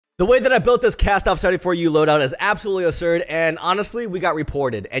The way that I built this Kastov 74U loadout is absolutely absurd, and honestly, we got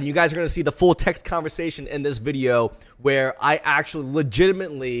reported. And you guys are going to see the full text conversation in this video where I actually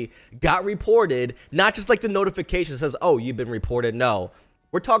legitimately got reported, not just like the notification says, oh, you've been reported. No,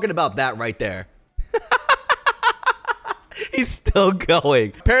 we're talking about that right there. He's still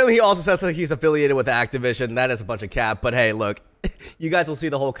going. Apparently, he also says that he's affiliated with Activision. That is a bunch of cap, but hey, look. You guys will see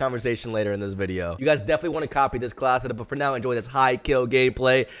the whole conversation later in this video. You guys definitely want to copy this class, but for now, enjoy this high kill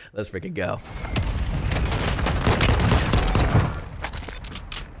gameplay. Let's freaking go.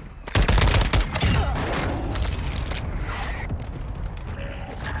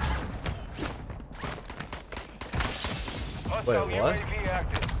 Wait, what?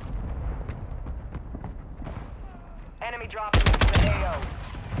 Enemy dropping into the AO.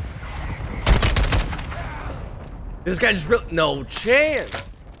 This guy just really no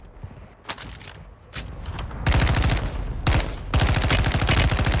chance.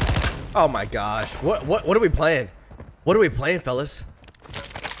 Oh my gosh. What are we playing? What are we playing, fellas?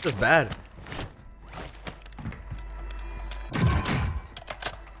 This is bad.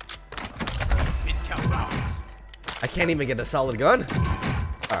 I can't even get a solid gun.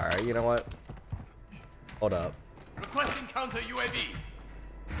 Alright, you know what? Hold up. Requesting counter UAV.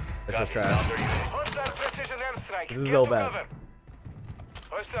 This is trash. This is so bad.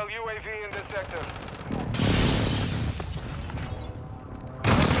 Hostile UAV in the sector.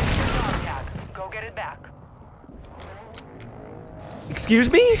 Go get it back.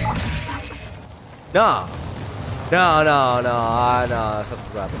 Excuse me? No. No, no, no, no, that's not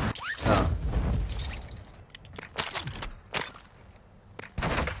supposed to happen.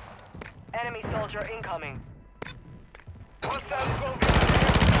 No. Enemy soldier incoming.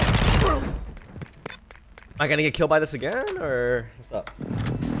 Am I gonna get killed by this again, or what's up?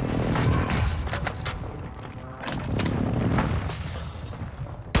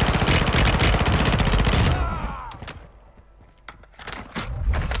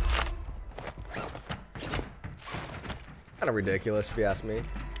 Kind of ridiculous, if you ask me.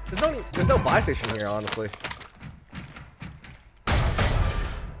 There's no buy station here, honestly. No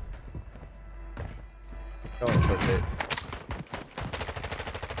one's worth it.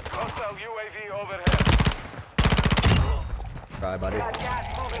 Hostile UAV overhead. Try, buddy. Got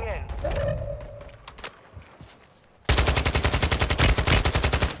gas moving in.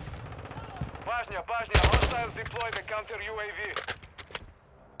 Bajnia, hostiles deploy the counter UAV.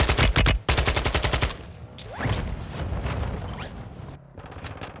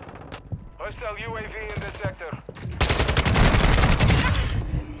 Hostile UAV in the sector.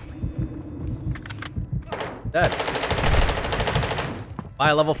 Dead.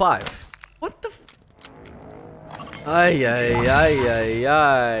 By level 5. What the f- Ay, ay, ay, ay,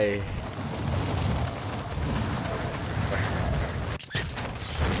 ay.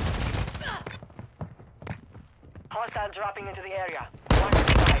 Hostile dropping into the area. Watch your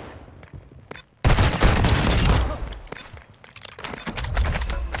side.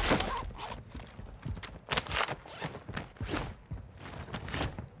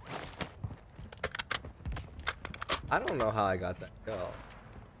 I don't know how I got that kill.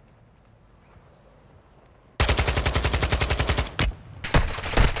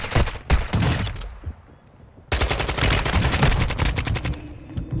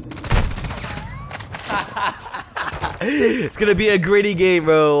 It's gonna be a gritty game,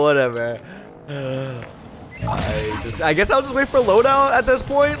 bro. Whatever. I guess I'll just wait for loadout at this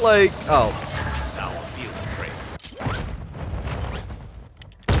point. Like, oh.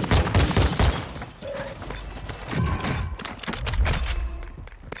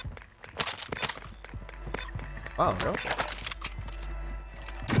 Oh, no.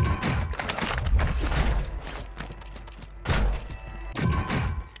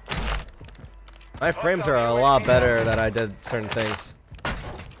 My frames are a lot better that I did certain things. A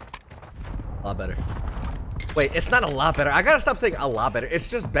lot better. Wait, it's not a lot better. I gotta stop saying a lot better. It's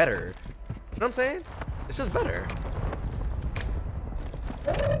just better. You know what I'm saying? It's just better.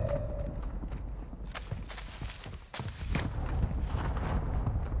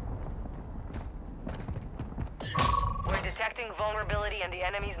 We're detecting vulnerability in the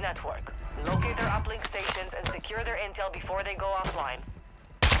enemy's network. Locate their uplink stations and secure their intel before they go offline.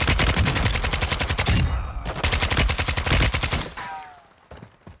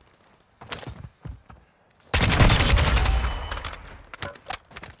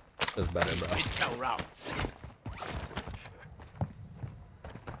 It's better, bro.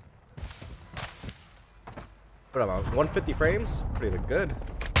 What am I? 150 frames? It's pretty good.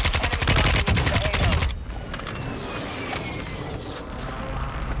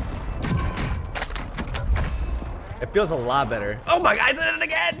 It feels a lot better. Oh my God, I did it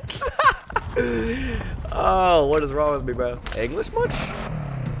again! Oh, what is wrong with me, bro? English much?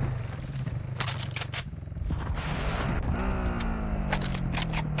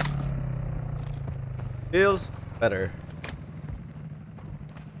 Feels better.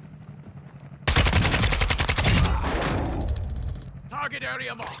 Target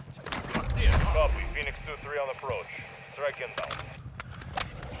area marked. Copy. Phoenix 2-3 on approach. Strike inbound.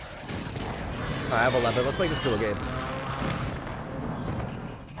 I have 11. Let's make this to a game.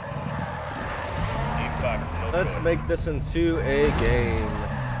 Keep back. No Let's good. make this into a game.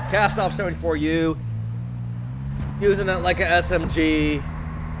 Kastov 74U. Using it like a SMG.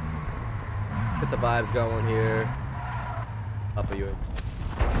 Get the vibes going here. Up a U.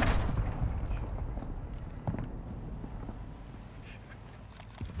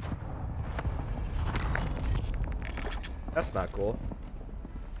 That's not cool.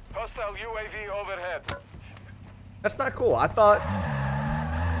 Hostile UAV overhead. That's not cool. I thought.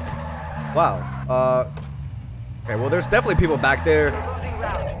 Wow. Okay. Well, there's definitely people back there. Losing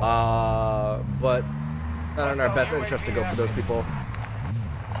round. But not in our best interest to go for those people.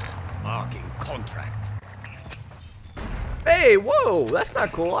 Marking contract. Hey, whoa! That's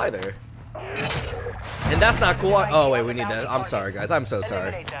not cool either. And that's not cool. Oh wait, we need that. I'm sorry, guys. I'm so sorry.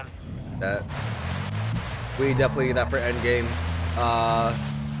 Eliminate them. That. We definitely need that for endgame.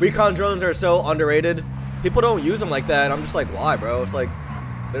 Recon drones are so underrated. People don't use them like that. I'm just like, why, bro? It's like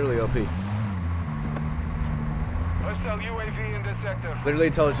literally OP. Hostile UAV in this sector. Literally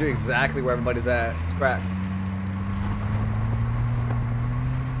tells you exactly where everybody's at. It's cracked.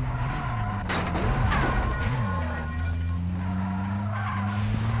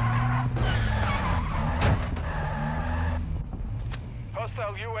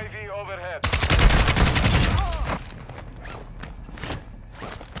 Hostile UAV overhead.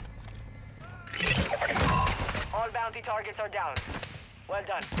 All bounty targets are down. Well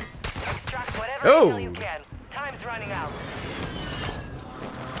done. Extract whatever Oh. intel you can. Time's running out.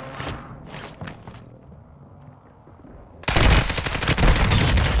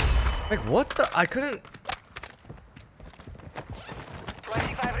 Like, what the? I couldn't.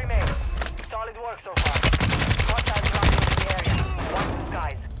 25 remain. Solid work so far. Hostiles dropping into the area. Watch the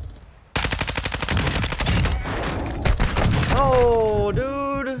skies. Oh,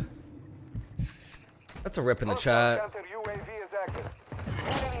 dude. That's a rip in the chat. Counter UAV is active.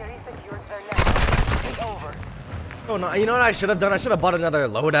 Enemy resecured their net. It's over. Oh no! You know what I should have done? I should have bought another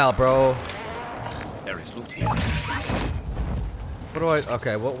loadout, bro. There is loot here. What do I?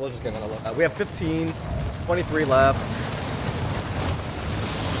 Okay, we'll just get another loadout. We have 15, 23 left.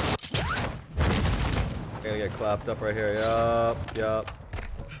 Gonna get clapped up right here. Yup, yup.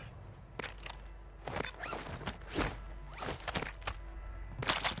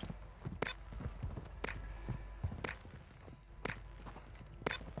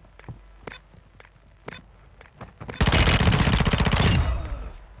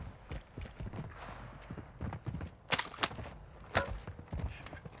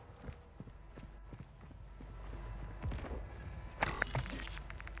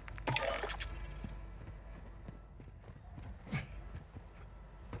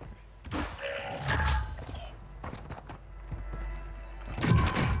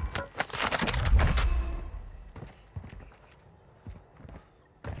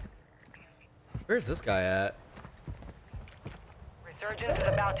 Where's this guy at? Resurgence is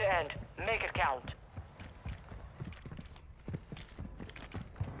about to end. Make it count.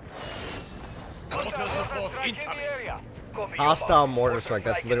 Mortar support Strike in the incoming. area. Copy. Hostile mortar strike.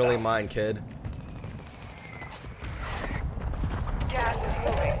 That's literally mine, kid. Gas is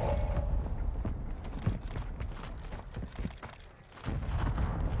moving.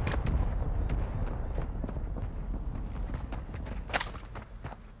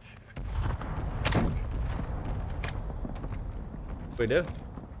 We do.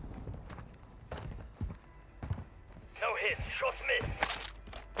 No hits. Shots missed.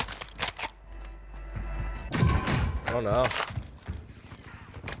 I don't know.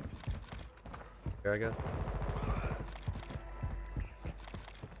 Here, I guess.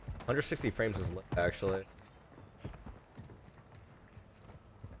 160 frames is lit, actually.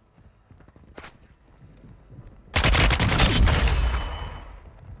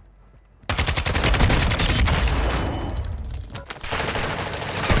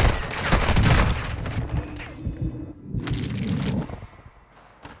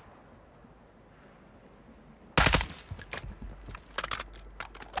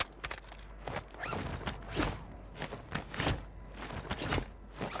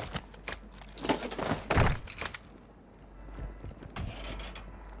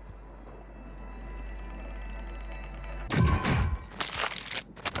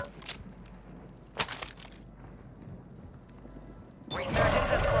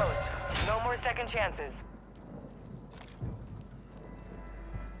 chances.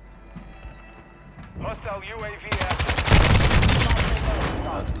 Hostile UAV active.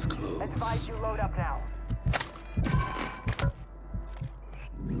 That was close. Advise you load up now.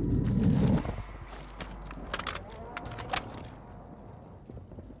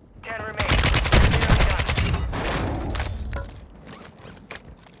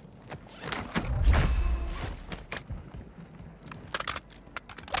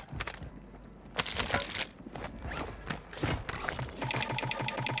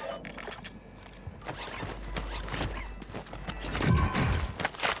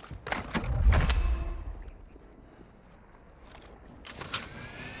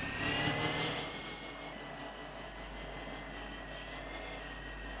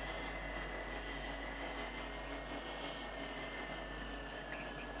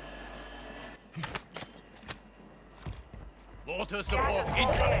 Water support Gas is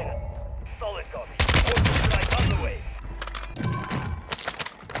incoming. closing in. Solid copy. Order strike on the way.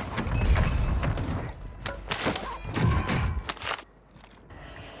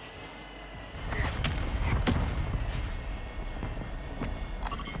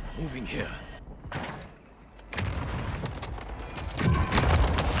 Moving here.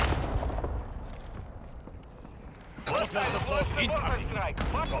 Water support incoming. Strike.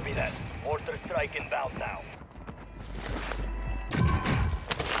 Copy that. Mortar strike inbound now.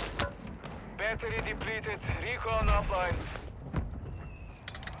 Battery depleted. Recon offline.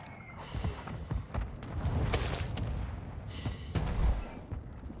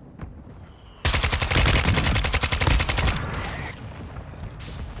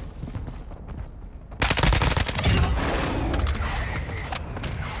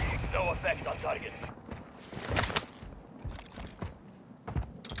 No effect on target.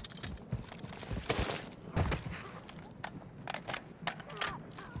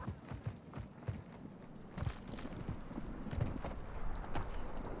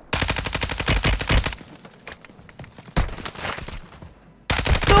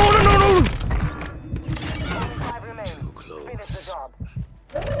 Finish the job.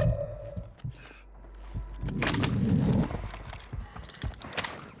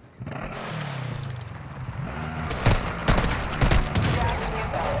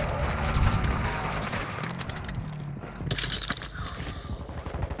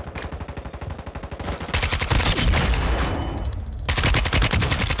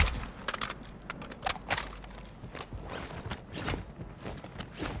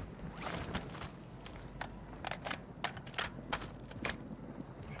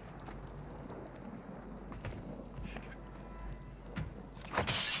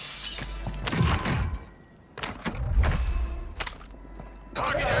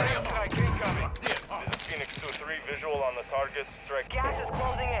 Target area Strike incoming. This is Phoenix 2-3. Visual on the target. Strike. Gas is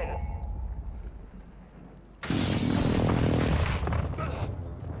closing in.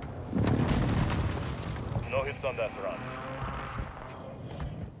 No hits on that round.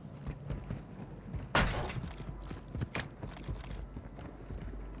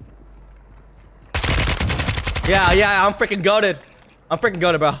 Yeah, I'm freaking goated. I'm freaking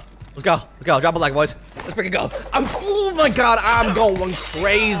goated, bro. Let's go. Let's go. Drop a like, boys. Let's freaking go. Oh my god, I'm going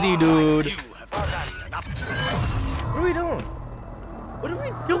crazy, dude. What are we doing? What are we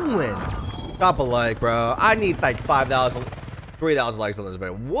doing? Drop a like, bro. I need like 5,000, 3,000 likes on this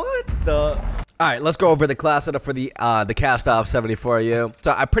video. What the? All right, let's go over the class setup for the Kastov 74U.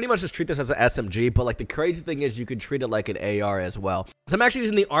 So I pretty much just treat this as an SMG, but like the crazy thing is you can treat it like an AR as well. So I'm actually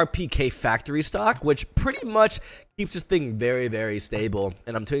using the RPK factory stock, which pretty much keeps this thing very, very stable.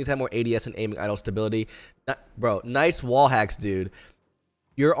 And I'm tuning to have more ADS and aiming idle stability. Bro, nice wall hacks, dude.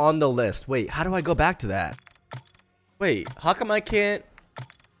 You're on the list. Wait, how do I go back to that? Wait, how come I can't?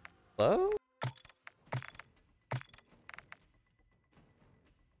 Hello?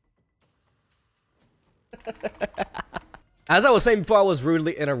 As I was saying before, I was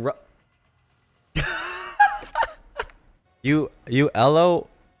rudely interrupted. You LOL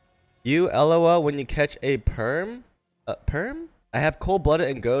when you catch a perm? Perm? I have cold-blooded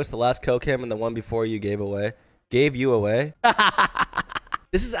and ghost, the last kill cam and the one before you gave you away.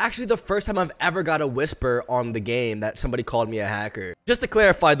 This is actually the first time I've ever got a whisper on the game that somebody called me a hacker. Just to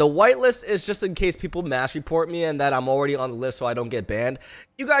clarify, the whitelist is just in case people mass report me and that I'm already on the list so I don't get banned.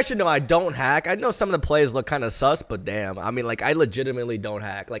 You guys should know I don't hack. I know some of the plays look kind of sus, but damn. I mean, like, I legitimately don't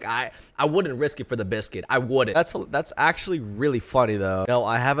hack. Like, I wouldn't risk it for the biscuit. I wouldn't. That's actually really funny, though. No,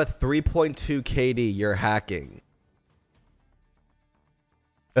 I have a 3.2 KD. You're hacking.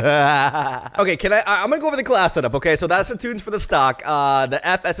 Okay, I'm gonna go over the class setup. Okay, so that's the tunes for the stock. The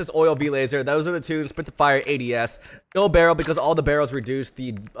FSS oil V laser. Those are the tunes. Sprint to fire ADS. No barrel because all the barrels reduce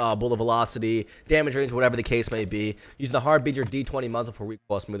the bullet velocity, damage range, whatever the case may be. Using the hard beat your D20 muzzle for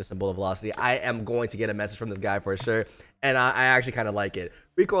recoil smoothness and bullet velocity. I am going to get a message from this guy for sure, and I actually kind of like it.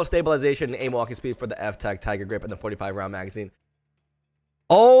 Recoil stabilization and aim walking speed for the F-Tech Tiger Grip and the 45 round magazine.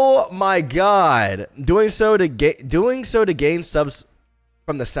 Oh my God! Doing so to gain subs.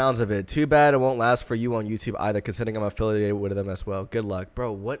 From the sounds of it, too bad it won't last for you on YouTube either, considering I'm affiliated with them as well. Good luck,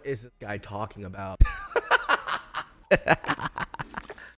 bro. What is this guy talking about?